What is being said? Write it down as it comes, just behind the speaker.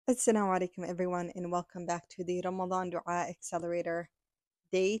Assalamu alaikum everyone and welcome back to the Ramadan Dua Accelerator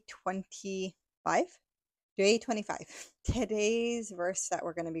day 25. Day 25. Today's verse that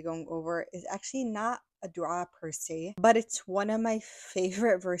we're going to be going over is actually not a dua per se, but it's one of my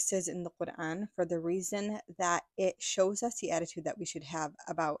favorite verses in the Quran for the reason that it shows us the attitude that we should have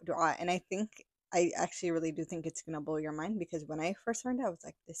about dua. And I actually really do think it's going to blow your mind, because when I first learned it, I was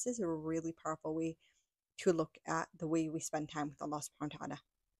like, this is a really powerful way to look at the way we spend time with Allah subhanahu wa ta'ala.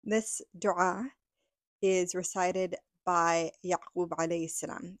 This dua is recited by Yaqub alayhi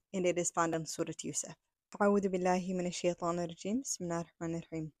salam, and it is found in Surah Yusuf. أعوذ بالله من الشيطان الرجيم بسم الله الرحمن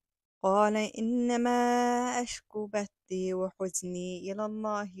الرحيم قال إنما أشكو بثي وحزني إلى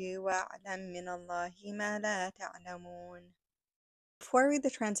الله وأعلم من الله ما لا تعلمون. Before I read the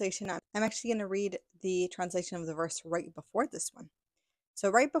translation, I'm actually going to read the translation of the verse right before this one. So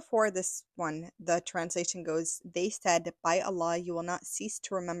right before this one, the translation goes, they said, by Allah, you will not cease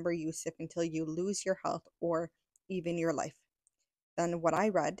to remember Yusuf until you lose your health or even your life. Then what I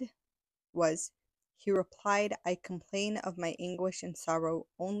read was, he replied, I complain of my anguish and sorrow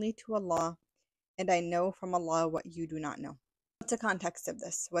only to Allah, and I know from Allah what you do not know. What's the context of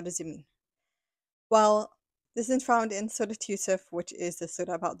this? What does it mean? Well, this is found in Surah Yusuf, which is the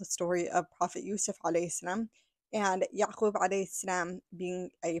surah about the story of Prophet Yusuf alayhi salam. And Yaqub alayhi salam,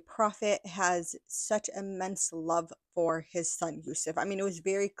 being a prophet, has such immense love for his son Yusuf. I mean, it was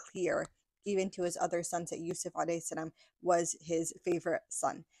very clear even to his other sons that Yusuf alayhi salam was his favorite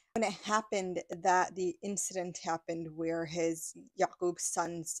son. When it happened that the incident happened where his Yaqub's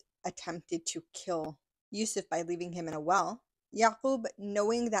sons attempted to kill Yusuf by leaving him in a well, Yaqub,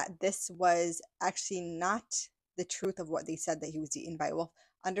 knowing that this was actually not the truth of what they said, that he was eaten by a wolf,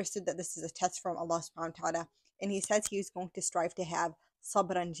 understood that this is a test from Allah subhanahu wa ta'ala, and he says he is going to strive to have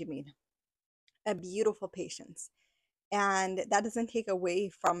sabran jameel, a beautiful patience. And that doesn't take away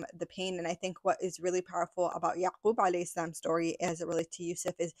from the pain. And I think what is really powerful about Yaqub alayhi salam's story as it relates to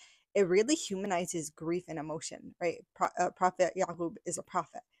Yusuf is it really humanizes grief and emotion, right? Prophet Yaqub is a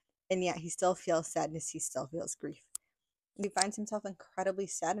prophet, and yet he still feels sadness, he still feels grief. He finds himself incredibly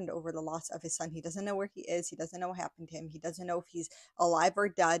saddened over the loss of his son. He doesn't know where he is. He doesn't know what happened to him. He doesn't know if he's alive or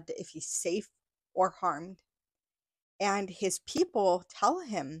dead, if he's safe or harmed. And his people tell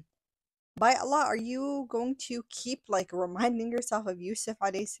him, by Allah, are you going to keep reminding yourself of Yusuf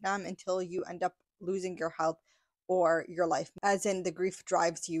alayhi salam until you end up losing your health or your life? As in, the grief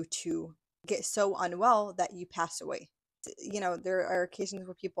drives you to get so unwell that you pass away. There are occasions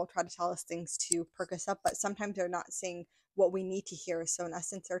where people try to tell us things to perk us up, but sometimes they're not saying what we need to hear. So in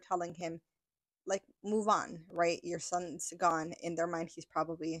essence, they're telling him, move on, right? Your son's gone. In their mind, he's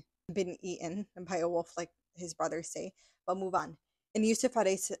probably been eaten by a wolf, like his brothers say, but move on. And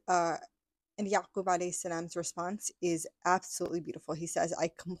and Yaqub alayhi salam's response is absolutely beautiful. He says, I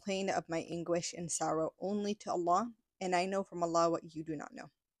complain of my anguish and sorrow only to Allah, and I know from Allah what you do not know.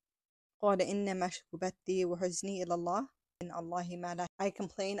 قال إنما أشكو بثي وحزني إلى الله إن الله ما لا. I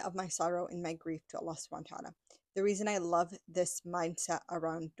complain of my sorrow and my grief to Allah subhanahu wa ta'ala. The reason I love this mindset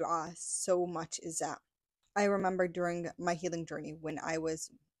around dua so much is that I remember during my healing journey when I was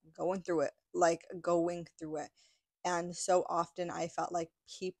going through it, and so often I felt like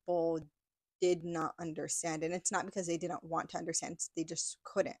people did not understand. And it's not because they didn't want to understand, they just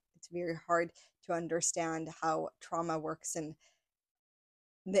couldn't. It's very hard to understand how trauma works and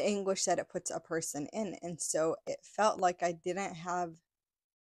the anguish that it puts a person in. And so it felt like I didn't have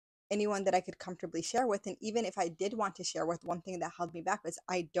anyone that I could comfortably share with. And even if I did want to share with, one thing that held me back was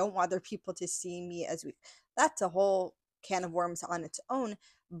I don't want other people to see me as weak. That's a whole can of worms on its own.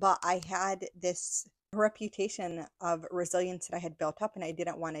 But I had this reputation of resilience that I had built up, and I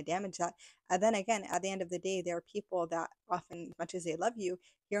didn't want to damage that. And then again, at the end of the day, there are people that often, as much as they love you,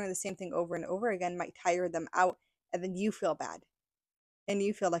 hearing the same thing over and over again might tire them out, and then you feel bad and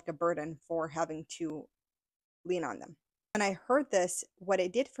you feel like a burden for having to lean on them. When I heard this, what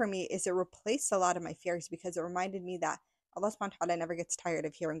it did for me is it replaced a lot of my fears, because it reminded me that Allah subhanahu wa ta'ala never gets tired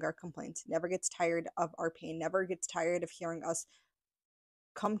of hearing our complaints, never gets tired of our pain, never gets tired of hearing us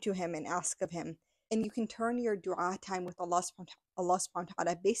come to him and ask of him. And you can turn your dua time with Allah subhanahu wa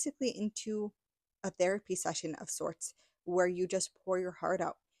ta'ala basically into a therapy session of sorts, where you just pour your heart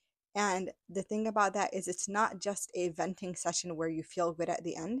out. And the thing about that is, it's not just a venting session where you feel good at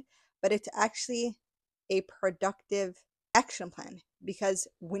the end, but it's actually a productive action plan. Because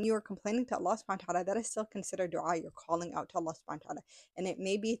when you are complaining to Allah subhanahu wa ta'ala, that is still considered dua. You're calling out to Allah subhanahu wa ta'ala. And it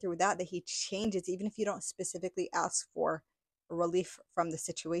may be through that He changes, even if you don't specifically ask for relief from the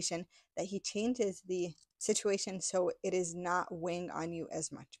situation, that He changes the situation so it is not weighing on you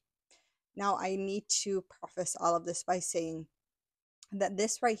as much. Now, I need to preface all of this by saying that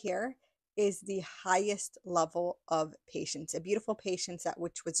this right here is the highest level of patience. A beautiful patience that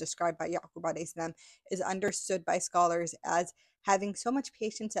which was described by Yaqub alayhi salam is understood by scholars as having so much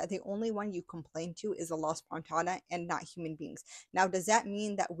patience that the only one you complain to is Allah subhanahu wa ta'ala and not human beings. Now, does that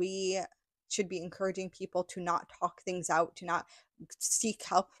mean that we should be encouraging people to not talk things out, to not seek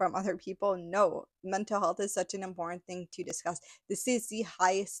help from other people? No, mental health is such an important thing to discuss. This is the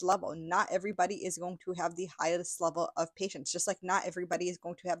highest level. Not everybody is going to have the highest level of patience, just like not everybody is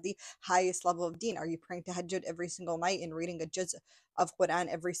going to have the highest level of deen. Are you praying tahajjud every single night and reading a juz of Quran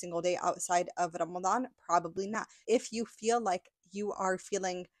every single day outside of Ramadan? Probably not. If you feel like you are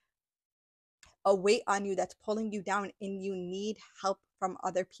feeling a weight on you that's pulling you down and you need help from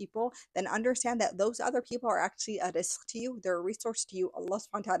other people, then understand that those other people are actually a risk to you. They're a resource to you. Allah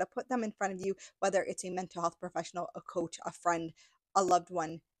subhanahu wa ta'ala put them in front of you, whether it's a mental health professional, a coach, a friend, a loved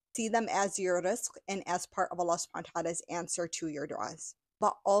one. See them as your risk and as part of Allah subhanahu wa ta'ala's answer to your du'as.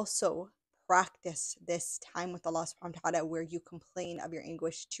 But also practice this time with Allah subhanahu wa ta'ala where you complain of your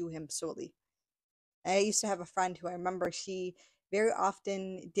anguish to Him solely. I used to have a friend who I remember she very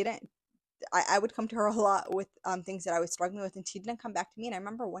often didn't I would come to her a lot with things that I was struggling with, and she didn't come back to me. And I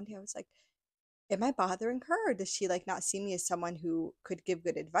remember one day I was like, am I bothering her? Or does she like not see me as someone who could give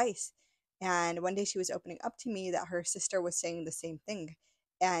good advice? And one day she was opening up to me that her sister was saying the same thing.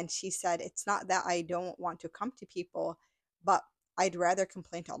 And she said, it's not that I don't want to come to people, but I'd rather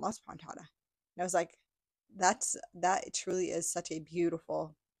complain to Allah subhanahu wa ta'ala. And I was like, that truly is such a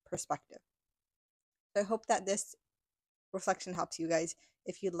beautiful perspective. So I hope that this reflection helps you guys.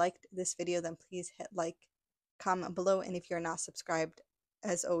 If you liked this video, then please hit like, comment below, and if you're not subscribed,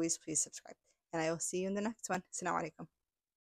 as always, please subscribe. And I will see you in the next one. Assalamu alaikum.